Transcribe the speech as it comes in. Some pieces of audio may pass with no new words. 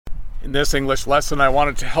In this English lesson, I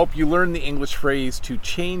wanted to help you learn the English phrase to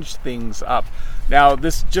change things up. Now,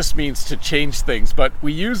 this just means to change things, but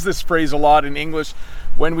we use this phrase a lot in English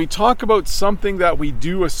when we talk about something that we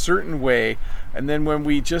do a certain way, and then when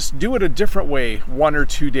we just do it a different way 1 or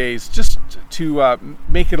 2 days, just to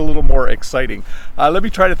make it a little more exciting. Let me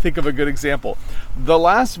try to think of a good example. The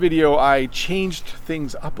last video, I changed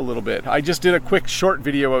things up a little bit. I just did a quick short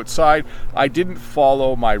video outside. I didn't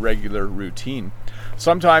follow my regular routine.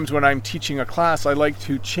 Sometimes when I'm teaching a class, I like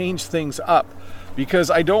to change things up because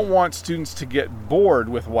I don't want students to get bored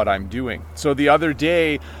with what I'm doing. So the other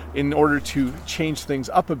day, in order to change things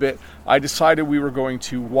up a bit, I decided we were going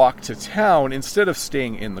to walk to town instead of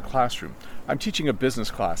staying in the classroom. I'm teaching a business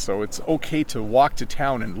class, so it's okay to walk to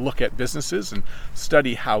town and look at businesses and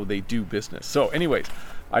study how they do business. So anyways,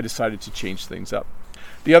 I decided to change things up.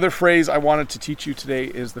 The other phrase I wanted to teach you today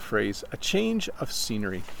is the phrase, a change of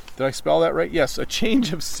scenery. Did I spell that right? Yes, a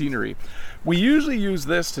change of scenery. We usually use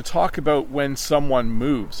this to talk about when someone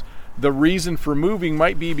moves. The reason for moving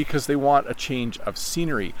might be because they want a change of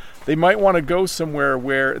scenery. They might want to go somewhere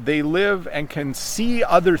where they live and can see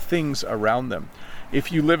other things around them. If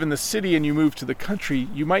you live in the city and you move to the country,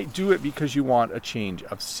 you might do it because you want a change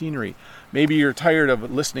of scenery. Maybe you're tired of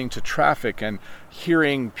listening to traffic and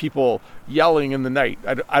hearing people yelling in the night.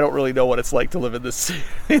 I don't really know what it's like to live in the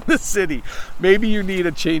city. Maybe you need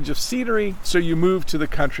a change of scenery, so you move to the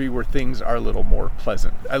country where things are a little more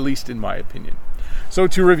pleasant, at least in my opinion. So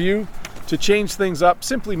to review, to change things up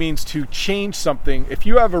simply means to change something. If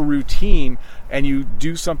you have a routine and you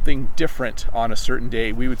do something different on a certain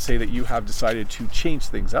day, we would say that you have decided to change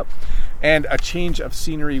things up. And a change of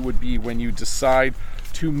scenery would be when you decide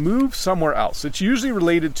to move somewhere else. It's usually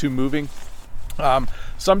related to moving.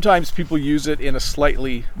 Sometimes people use it in a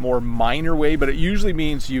slightly more minor way, but it usually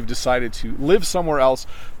means you've decided to live somewhere else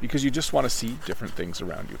because you just want to see different things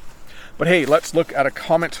around you. But hey, let's look at a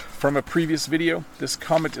comment from a previous video. This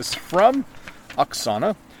comment is from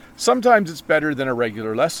Oksana. Sometimes it's better than a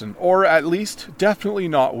regular lesson, or at least definitely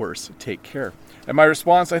not worse. Take care. And my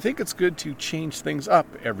response, I think it's good to change things up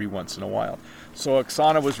every once in a while. So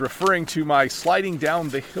Oksana was referring to my sliding down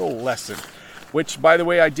the hill lesson, which, by the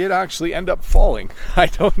way, I did actually end up falling. I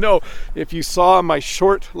don't know if you saw my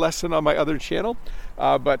short lesson on my other channel,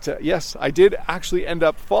 but yes, I did actually end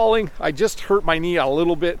up falling. I just hurt my knee a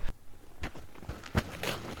little bit.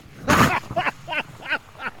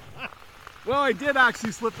 Well, I did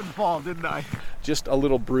actually slip and fall, didn't I? Just a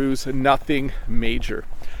little bruise, nothing major.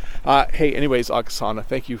 Hey, anyways, Oksana,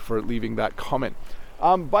 thank you for leaving that comment.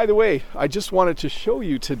 By the way, I just wanted to show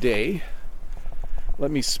you today,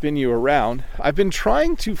 let me spin you around. I've been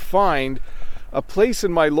trying to find a place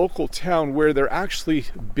in my local town where they're actually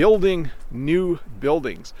building new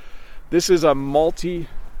buildings. This is a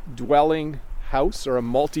multi-dwelling house or a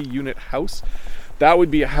multi-unit house. That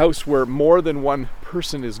would be a house where more than one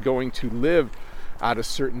person is going to live at a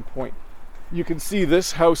certain point. You can see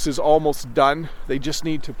this house is almost done. They just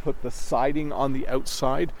need to put the siding on the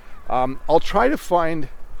outside. I'll try to find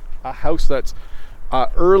a house that's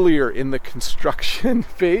earlier in the construction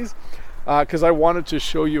phase because I wanted to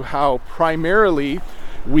show you how primarily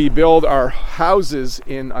we build our houses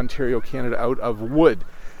in Ontario, Canada out of wood.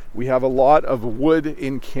 We have a lot of wood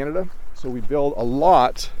in Canada, so we build a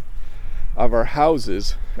lot of our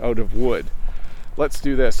houses out of wood. Let's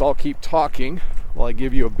do this. I'll keep talking while I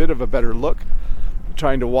give you a bit of a better look. I'm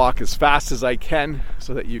trying to walk as fast as I can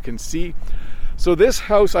so that you can see. So this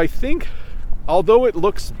house, I think, although it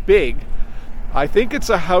looks big, I think it's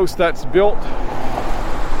a house that's built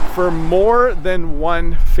for more than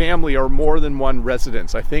one family or more than one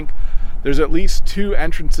residence. I think there's at least 2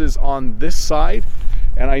 entrances on this side,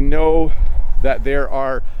 and I know that there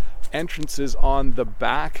are entrances on the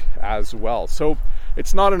back as well. So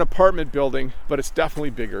it's not an apartment building, but it's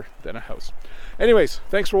definitely bigger than a house. Anyways,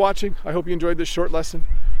 thanks for watching. I hope you enjoyed this short lesson.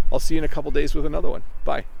 I'll see you in a couple days with another one.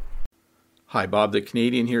 Bye. Hi, Bob the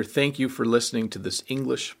Canadian here. Thank you for listening to this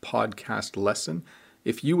English podcast lesson.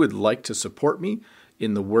 If you would like to support me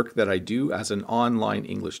in the work that I do as an online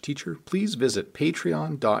English teacher, please visit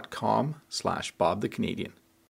patreon.com/Bob the Canadian.